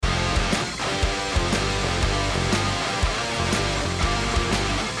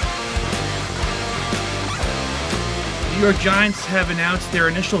New York Giants have announced their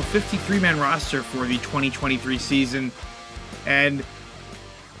initial 53-man roster for the 2023 season, and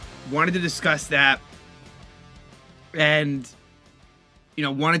wanted to discuss that, and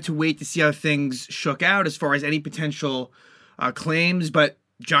wanted to wait to see how things shook out as far as any potential claims, but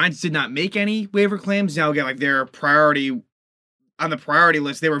Giants did not make any waiver claims. Now again, their priority on the priority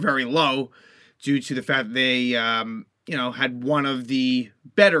list, they were very low due to the fact that they had one of the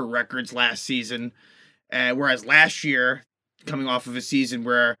better records last season. Whereas last year, coming off of a season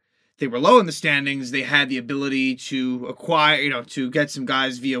where they were low in the standings, they had the ability to acquire, to get some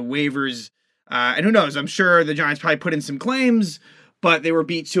guys via waivers. And who knows, I'm sure the Giants probably put in some claims, but they were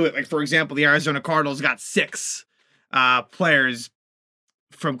beat to it. Like, for example, the Arizona Cardinals got 6 players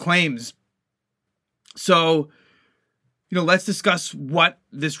from claims. So, let's discuss what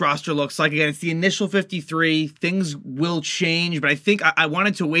this roster looks like. Again, it's the initial 53. Things will change, but I think I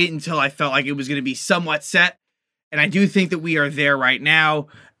wanted to wait until I felt like it was going to be somewhat set. And I do think that we are there right now.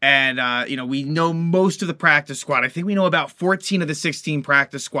 And, we know most of the practice squad. I think we know about 14 of the 16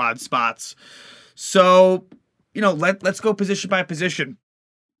 practice squad spots. So, let's go position by position.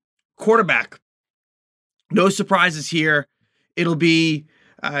 Quarterback. No surprises here. It'll be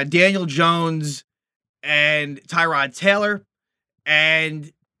Daniel Jones and Tyrod Taylor.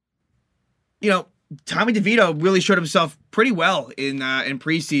 And, Tommy DeVito really showed himself pretty well in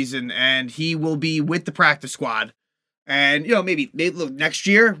preseason, and he will be with the practice squad. And, maybe look, next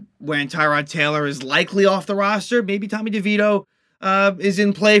year when Tyrod Taylor is likely off the roster, maybe Tommy DeVito is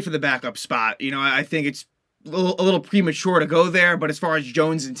in play for the backup spot. I think it's a little premature to go there, but as far as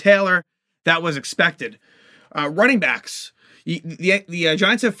Jones and Taylor, that was expected. Running backs. The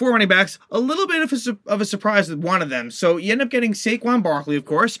Giants have 4 running backs, a little bit of a surprise with one of them. So you end up getting Saquon Barkley, of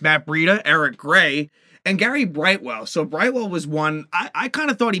course, Matt Breida, Eric Gray, and Gary Brightwell. So Brightwell was one, I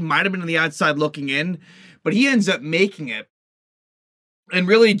kind of thought he might have been on the outside looking in, but he ends up making it. And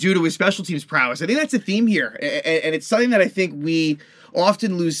really due to his special teams prowess. I think that's a theme here. And it's something that I think we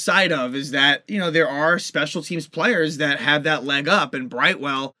often lose sight of, is that, there are special teams players that have that leg up. And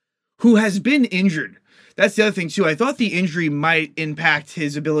Brightwell, who has been injured, that's the other thing, too. I thought the injury might impact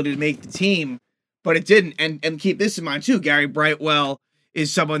his ability to make the team, but it didn't. And keep this in mind, too. Gary Brightwell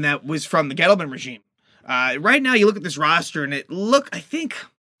is someone that was from the Gettleman regime. Right now, you look at this roster, and I think,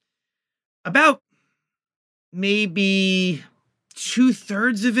 about maybe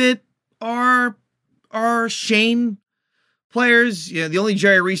 2/3 of it are Shane players. The only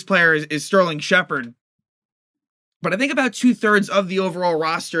Jerry Reese player is Sterling Shepard. But I think about 2/3 of the overall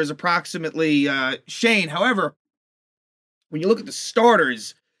roster is approximately Shane. However, when you look at the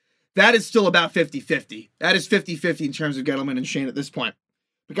starters, that is still about 50-50. That is 50-50 in terms of Gettleman and Shane at this point.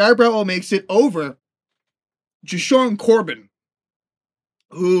 But Gary Brightwell makes it over Jashaun Corbin,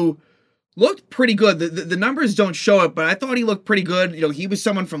 who looked pretty good. The numbers don't show it, but I thought he looked pretty good. He was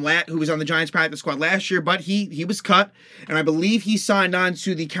someone from who was on the Giants practice squad last year, but he was cut, and I believe he signed on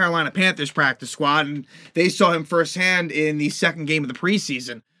to the Carolina Panthers practice squad, and they saw him firsthand in the second game of the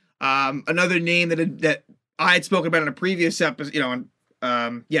preseason. Another name that I had spoken about in a previous episode,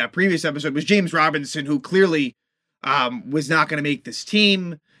 previous episode, was James Robinson, who clearly was not going to make this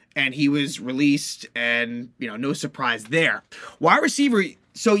team, and he was released, and no surprise there. Wide receiver.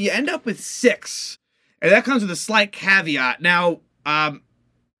 So you end up with 6, and that comes with a slight caveat. Now,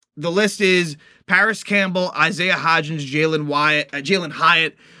 the list is Paris Campbell, Isaiah Hodgins, Jalen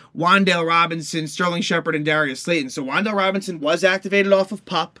Hyatt, Wan'Dale Robinson, Sterling Shepard, and Darius Slayton. So Wan'Dale Robinson was activated off of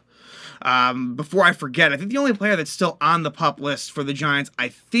PUP. Before I forget, I think the only player that's still on the PUP list for the Giants, I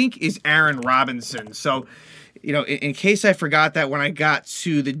think, is Aaron Robinson. So, in case I forgot that when I got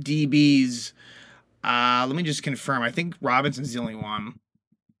to the DBs, let me just confirm. I think Robinson's the only one.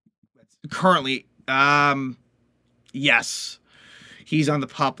 Currently, yes, he's on the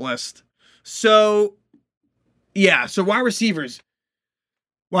PUP list. So, so wide receivers.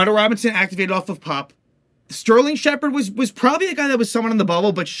 Wan'Dale Robinson activated off of PUP. Sterling Shepard was probably the guy that was someone in the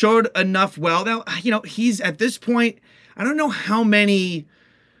bubble, but showed enough well. Now, he's at this point, I don't know how many,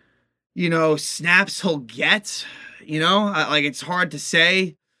 snaps he'll get. It's hard to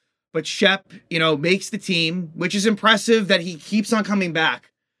say. But Shep, makes the team, which is impressive that he keeps on coming back.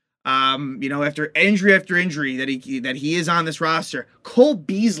 After injury after injury, that he is on this roster. Cole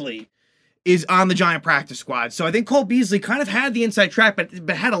Beasley is on the Giant practice squad. So I think Cole Beasley kind of had the inside track, but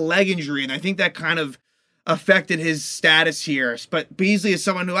had a leg injury, and I think that kind of affected his status here. But Beasley is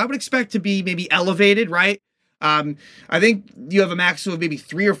someone who I would expect to be maybe elevated, right? I think you have a maximum of maybe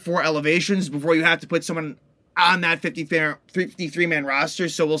 3 or 4 elevations before you have to put someone on that 53-man roster.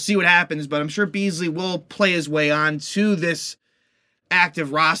 So we'll see what happens, but I'm sure Beasley will play his way on to this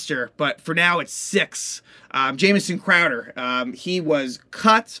active roster, but for now it's 6. Jamison Crowder, he was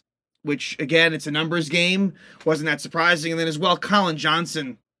cut, which again, it's a numbers game. Wasn't that surprising. And then as well, Colin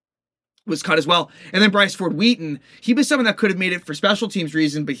Johnson was cut as well. And then Bryce Ford Wheaton, he was someone that could have made it for special teams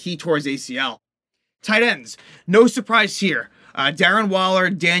reason, but he tore his ACL. Tight ends, no surprise here. Darren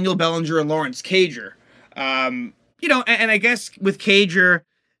Waller, Daniel Bellinger, and Lawrence Cager. And I guess with Cager,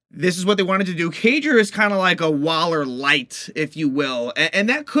 this is what they wanted to do. Cager is kind of like a Waller light, if you will. And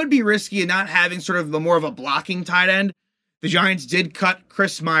that could be risky in not having sort of more of a blocking tight end. The Giants did cut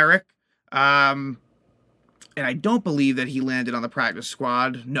Chris Myrick. And I don't believe that he landed on the practice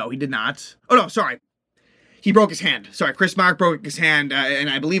squad. No, he did not. Oh, no, sorry. He broke his hand. Sorry, Chris Myrick broke his hand, and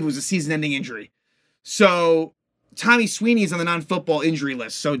I believe it was a season-ending injury. So Tommy Sweeney is on the non-football injury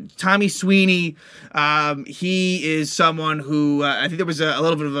list. So Tommy Sweeney, he is someone who I think there was a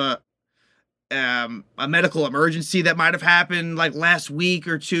little bit of a medical emergency that might have happened like last week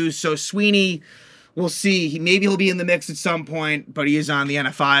or two. So Sweeney, we'll see. Maybe he'll be in the mix at some point, but he is on the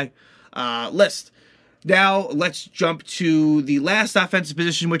NFI list. Now let's jump to the last offensive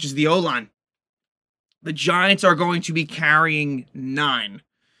position, which is the O-line. The Giants are going to be carrying 9.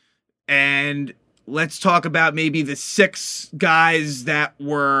 And let's talk about maybe the 6 guys that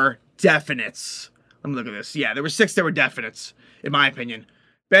were definites. Let me look at this. Yeah, there were 6 that were definites, in my opinion.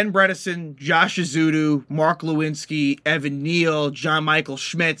 Ben Bredeson, Josh Ezeudu, Mark Lewinsky, Evan Neal, John Michael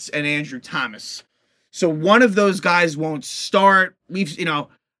Schmitz, and Andrew Thomas. So one of those guys won't start. That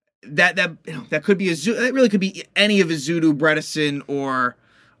could be Ezeudu. That really could be any of Ezeudu, Bredeson, or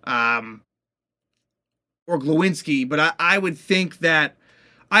Lewinsky. But I would think that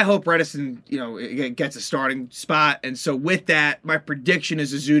I hope Bredeson, gets a starting spot. And so with that, my prediction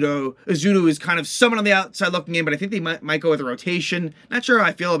is Ezeudu. Ezeudu is kind of someone on the outside looking in, but I think they might go with a rotation. Not sure how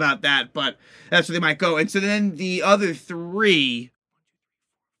I feel about that, but that's where they might go. And so then the other 3,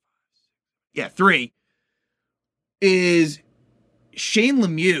 is Shane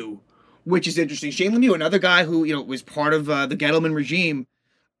Lemieux, which is interesting. Shane Lemieux, another guy who, was part of the Gettleman regime.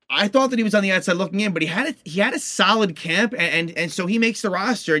 I thought that he was on the outside looking in, but he had a solid camp, and so he makes the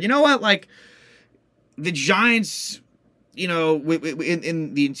roster. You know what? Like, the Giants,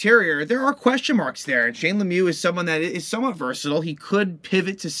 in the interior, there are question marks there, and Shane Lemieux is someone that is somewhat versatile. He could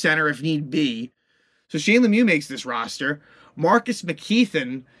pivot to center if need be. So Shane Lemieux makes this roster. Marcus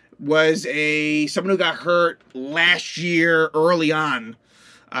McKeithen was someone who got hurt last year early on.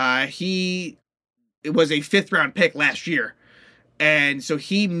 It was a 5th-round pick last year. And so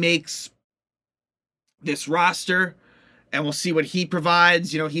he makes this roster, and we'll see what he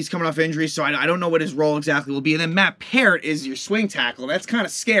provides. He's coming off injury, so I don't know what his role exactly will be. And then Matt Parrott is your swing tackle. That's kind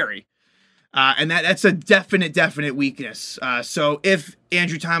of scary. And that's a definite weakness. So if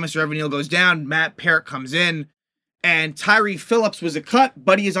Andrew Thomas or Evan Neal goes down, Matt Parrott comes in. And Tyree Phillips was a cut,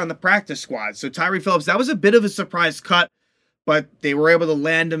 but he is on the practice squad. So Tyree Phillips, that was a bit of a surprise cut, but they were able to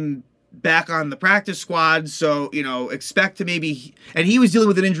land him back on the practice squad. So, expect to maybe, and he was dealing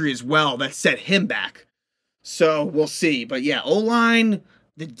with an injury as well that set him back. So we'll see. But yeah, O-line,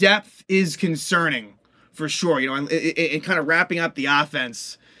 the depth is concerning for sure. And kind of wrapping up the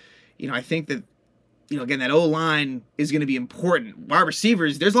offense, I think that, again, that O-line is going to be important. Wide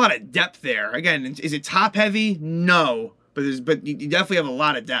receivers, there's a lot of depth there. Again, is it top heavy? No, but you definitely have a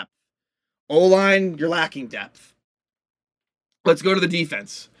lot of depth. O-line, you're lacking depth. Let's go to the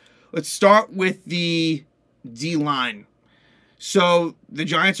defense. Let's start with the D-line. So the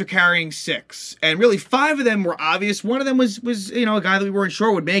Giants are carrying 6, and really 5 of them were obvious. One of them was a guy that we weren't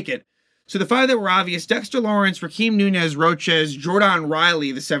sure would make it. So the 5 that were obvious: Dexter Lawrence, Rakeem Nunez, Roches, Jordan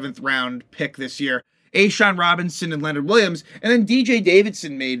Riley, the 7th-round pick this year, A'Shawn Robinson, and Leonard Williams, and then DJ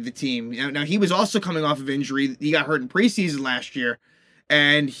Davidson made the team. Now he was also coming off of injury. He got hurt in preseason last year,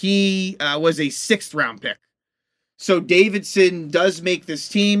 and he was a 6th-round pick. So Davidson does make this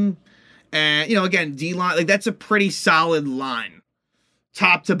team. And, again, D-line, like, that's a pretty solid line.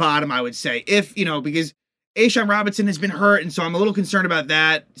 Top to bottom, I would say. Because A'Shawn Robinson has been hurt, and so I'm a little concerned about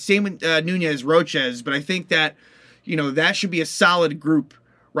that. Same with Nunez, Roches, but I think that, that should be a solid group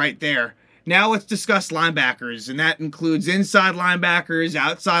right there. Now let's discuss linebackers, and that includes inside linebackers,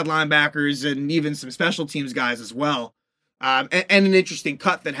 outside linebackers, and even some special teams guys as well. And an interesting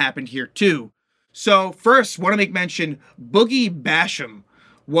cut that happened here, too. So, first, want to make mention, Boogie Basham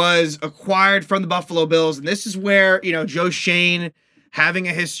was acquired from the Buffalo Bills, and this is where, Joe Schoen, having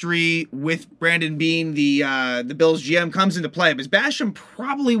a history with Brandon Beane, the Bills GM, comes into play. Because Basham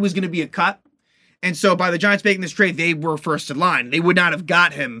probably was going to be a cut, and so by the Giants making this trade, they were first in line. They would not have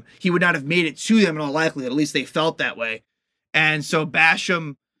got him. He would not have made it to them in all likelihood. At least they felt that way. And so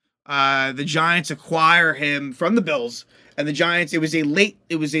Basham the Giants acquire him from the Bills, and the Giants, it was a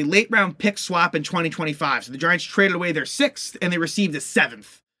late round pick swap in 2025. So the Giants traded away their 6th and they received a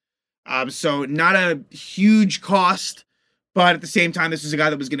 7th. So not a huge cost, but at the same time, this is a guy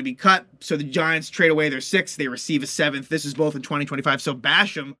that was going to be cut. So the Giants trade away their 6th, they receive a 7th. This is both in 2025. So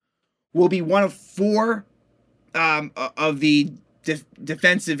Basham will be one of 4 of the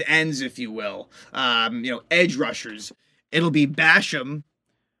defensive ends, if you will, edge rushers. It'll be Basham.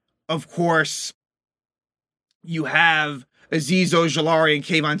 Of course, you have Azeez Ojulari and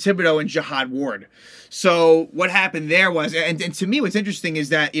Kayvon Thibodeaux and Jihad Ward. So what happened there was, and to me, what's interesting is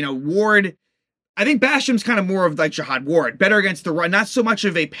that, Ward, I think Basham's kind of more of like Jihad Ward, better against the run, not so much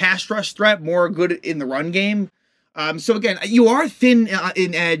of a pass rush threat, more good in the run game. So again, you are thin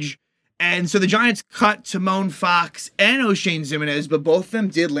in edge. And so the Giants cut Timon Fox and Oshane Ximines, but both of them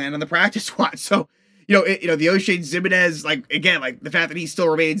did land on the practice squad. So, the Oshane Ximines, the fact that he still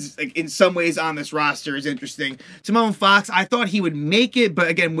remains in some ways on this roster is interesting. Timon Fox, I thought he would make it, but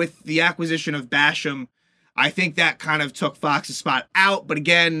again, with the acquisition of Basham, I think that kind of took Fox's spot out. But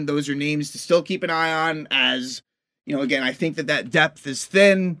again, those are names to still keep an eye on as, again, I think that depth is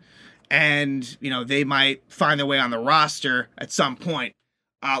thin and, they might find their way on the roster at some point.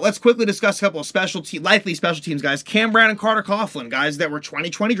 Let's quickly discuss a couple of likely special teams guys. Cam Brown and Carter Coughlin, guys that were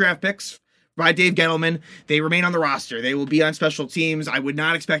 2020 draft picks by Dave Gettleman. They remain on the roster. They will be on special teams. I would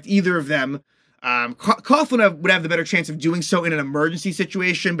not expect either of them. Coughlin would have the better chance of doing so in an emergency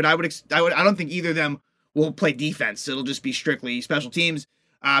situation, but I don't think either of them will play defense. It'll just be strictly special teams.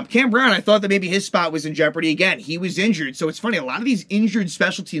 Cam Brown, I thought that maybe his spot was in jeopardy again. He was injured, so it's funny. A lot of these injured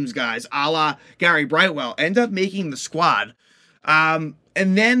special teams guys, a la Gary Brightwell, end up making the squad. And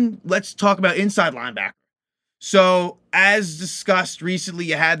then let's talk about inside linebacker. So, as discussed recently,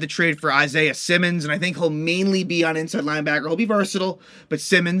 you had the trade for Isaiah Simmons, and I think he'll mainly be on inside linebacker. He'll be versatile, but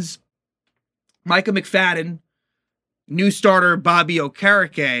Simmons, Micah McFadden, new starter Bobby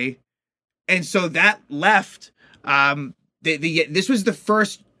Okereke, and so that left. This was the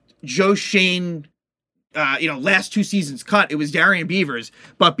first Joe Schoen, last 2 seasons cut. It was Darian Beavers,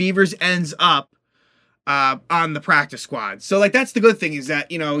 but Beavers ends up on the practice squad. So that's the good thing is that,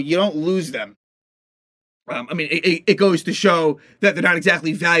 you don't lose them. It goes to show that they're not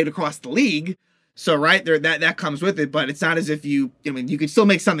exactly valued across the league. So, right there, that comes with it, but it's not as if you could still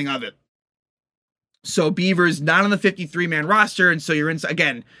make something of it. So Beavers not on the 53-man roster. And so you're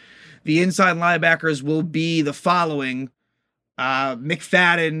again, the inside linebackers will be the following,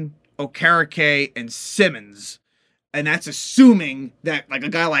 McFadden, Okereke, and Simmons. And that's assuming that a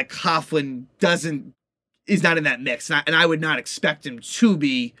guy like Coughlin is not in that mix. And I would not expect him to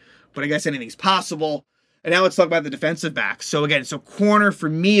be, but I guess anything's possible. And now let's talk about the defensive backs. So again, corner for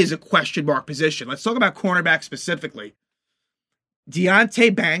me is a question mark position. Let's talk about cornerback specifically.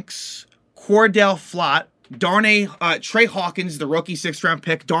 Deonte Banks, Cordell Flott, Trey Hawkins, the rookie 6th-round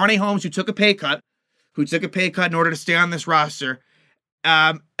pick, Darnay Holmes, who took a pay cut in order to stay on this roster,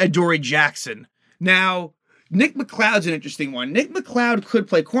 Adoree Jackson. Now, Nick McLeod's an interesting one. Nick McLeod could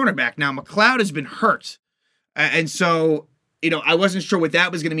play cornerback. Now, McLeod has been hurt. And so, I wasn't sure what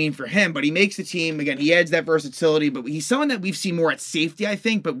that was going to mean for him, but he makes the team. Again, he adds that versatility, but he's someone that we've seen more at safety, I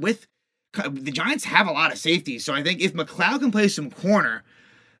think. But with the Giants have a lot of safeties. So I think if McLeod can play some corner,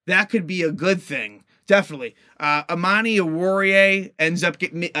 that could be a good thing. Definitely. Amani Oruwariye ends up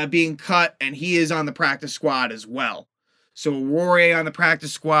being cut, and he is on the practice squad as well. So Oruwariye on the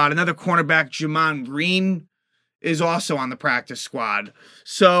practice squad. Another cornerback, Jamon Green, is also on the practice squad.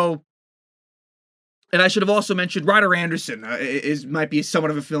 So, and I should have also mentioned Ryder Anderson might be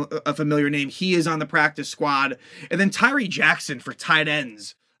somewhat of a familiar name. He is on the practice squad. And then Tyree Jackson for tight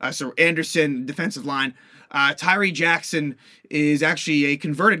ends. So Anderson, defensive line. Tyree Jackson is actually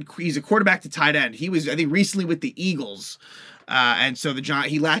he's a quarterback to tight end. He was, I think, recently with the Eagles. And so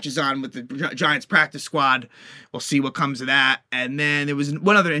he latches on with the Giants practice squad. We'll see what comes of that. And then there was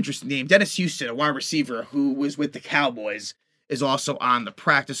one other interesting name. Dennis Houston, a wide receiver who was with the Cowboys, is also on the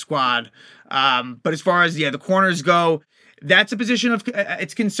practice squad. But as far as, the corners go, that's a position of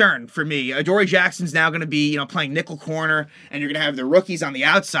it's concern for me. Adoree Jackson's now going to be, playing nickel corner, and you're going to have the rookies on the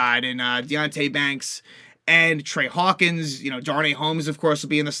outside, and Deonte Banks and Trey Hawkins. Darnay Holmes, of course, will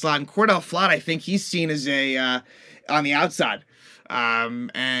be in the slot, and Cordell Flott, I think he's seen as on the outside.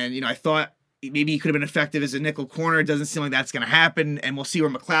 And I thought maybe he could have been effective as a nickel corner. It doesn't seem like that's going to happen, and we'll see where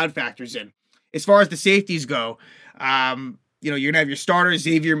McLeod factors in. As far as the safeties go, you're going to have your starters,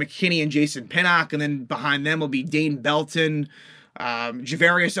 Xavier McKinney and Jason Pinnock, and then behind them will be Dane Belton,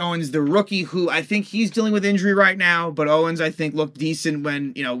 Javarius Owens, the rookie, who I think he's dealing with injury right now, but Owens, I think, looked decent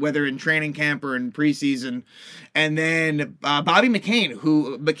when, whether in training camp or in preseason. And then Bobby McCain,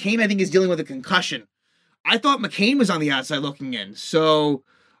 who I think is dealing with a concussion. I thought McCain was on the outside looking in. So,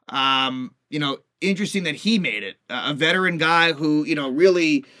 interesting that he made it. A veteran guy who,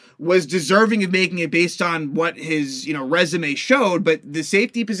 really was deserving of making it based on what his, resume showed. But the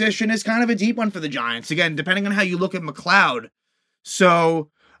safety position is kind of a deep one for the Giants. Again, depending on how you look at McLeod.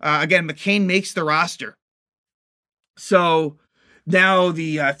 So, again, McCain makes the roster. So now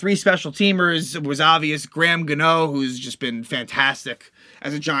the three special teamers was obvious. Graham Gano, who's just been fantastic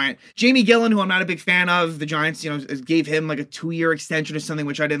as a Giant. Jamie Gillen, who I'm not a big fan of. The Giants, gave him like a 2-year extension or something,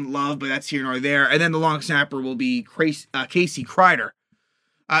 which I didn't love, but that's here nor there. And then the long snapper will be Casey Kreider.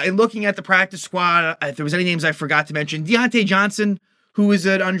 In looking at the practice squad, if there was any names I forgot to mention, Deontay Johnson, who is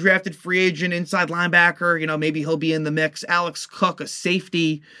an undrafted free agent inside linebacker. Maybe he'll be in the mix. Alex Cook, a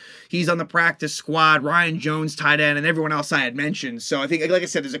safety. He's on the practice squad. Ryan Jones, tight end, and everyone else I had mentioned. So I think, like I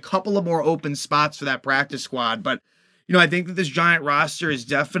said, there's a couple of more open spots for that practice squad. But, I think that this Giant roster is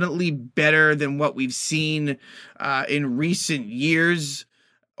definitely better than what we've seen in recent years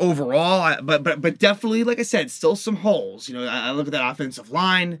overall. But definitely, like I said, still some holes. I look at that offensive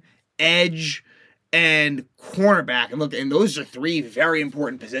line, edge, and cornerback, and those are three very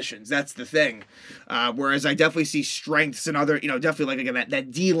important positions. That's the thing. Whereas I definitely see strengths in other, definitely like again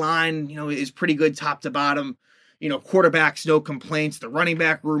that D line, is pretty good top to bottom. Quarterbacks, no complaints. The running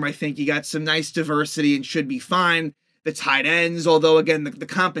back room, I think you got some nice diversity and should be fine. The tight ends, although again the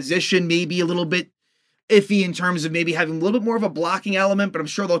composition may be a little bit iffy in terms of maybe having a little bit more of a blocking element, but I'm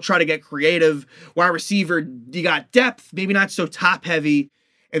sure they'll try to get creative. Wide receiver, you got depth, maybe not so top heavy.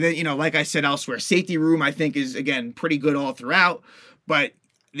 And then, like I said elsewhere, safety room, I think, is, again, pretty good all throughout. But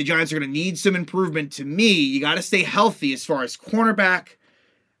the Giants are going to need some improvement to me. You got to stay healthy as far as cornerback,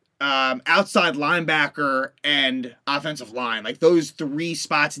 outside linebacker, and offensive line. Like, those three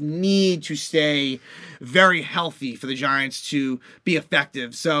spots need to stay very healthy for the Giants to be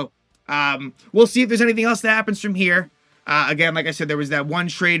effective. So, we'll see if there's anything else that happens from here. Again, like I said, there was that one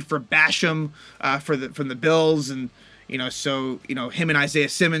trade for Basham from the Bills, and so him and Isaiah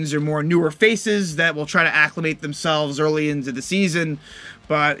Simmons are more newer faces that will try to acclimate themselves early into the season.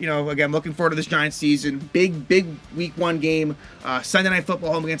 But, again, looking forward to this Giants season. Big week 1 game, Sunday Night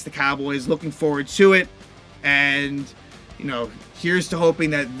Football home against the Cowboys. Looking forward to it. And, here's to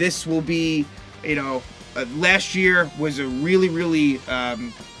hoping that this will be, last year was a really, really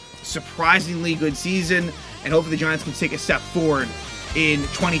surprisingly good season. And hopefully the Giants can take a step forward in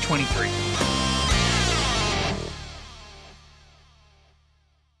 2023.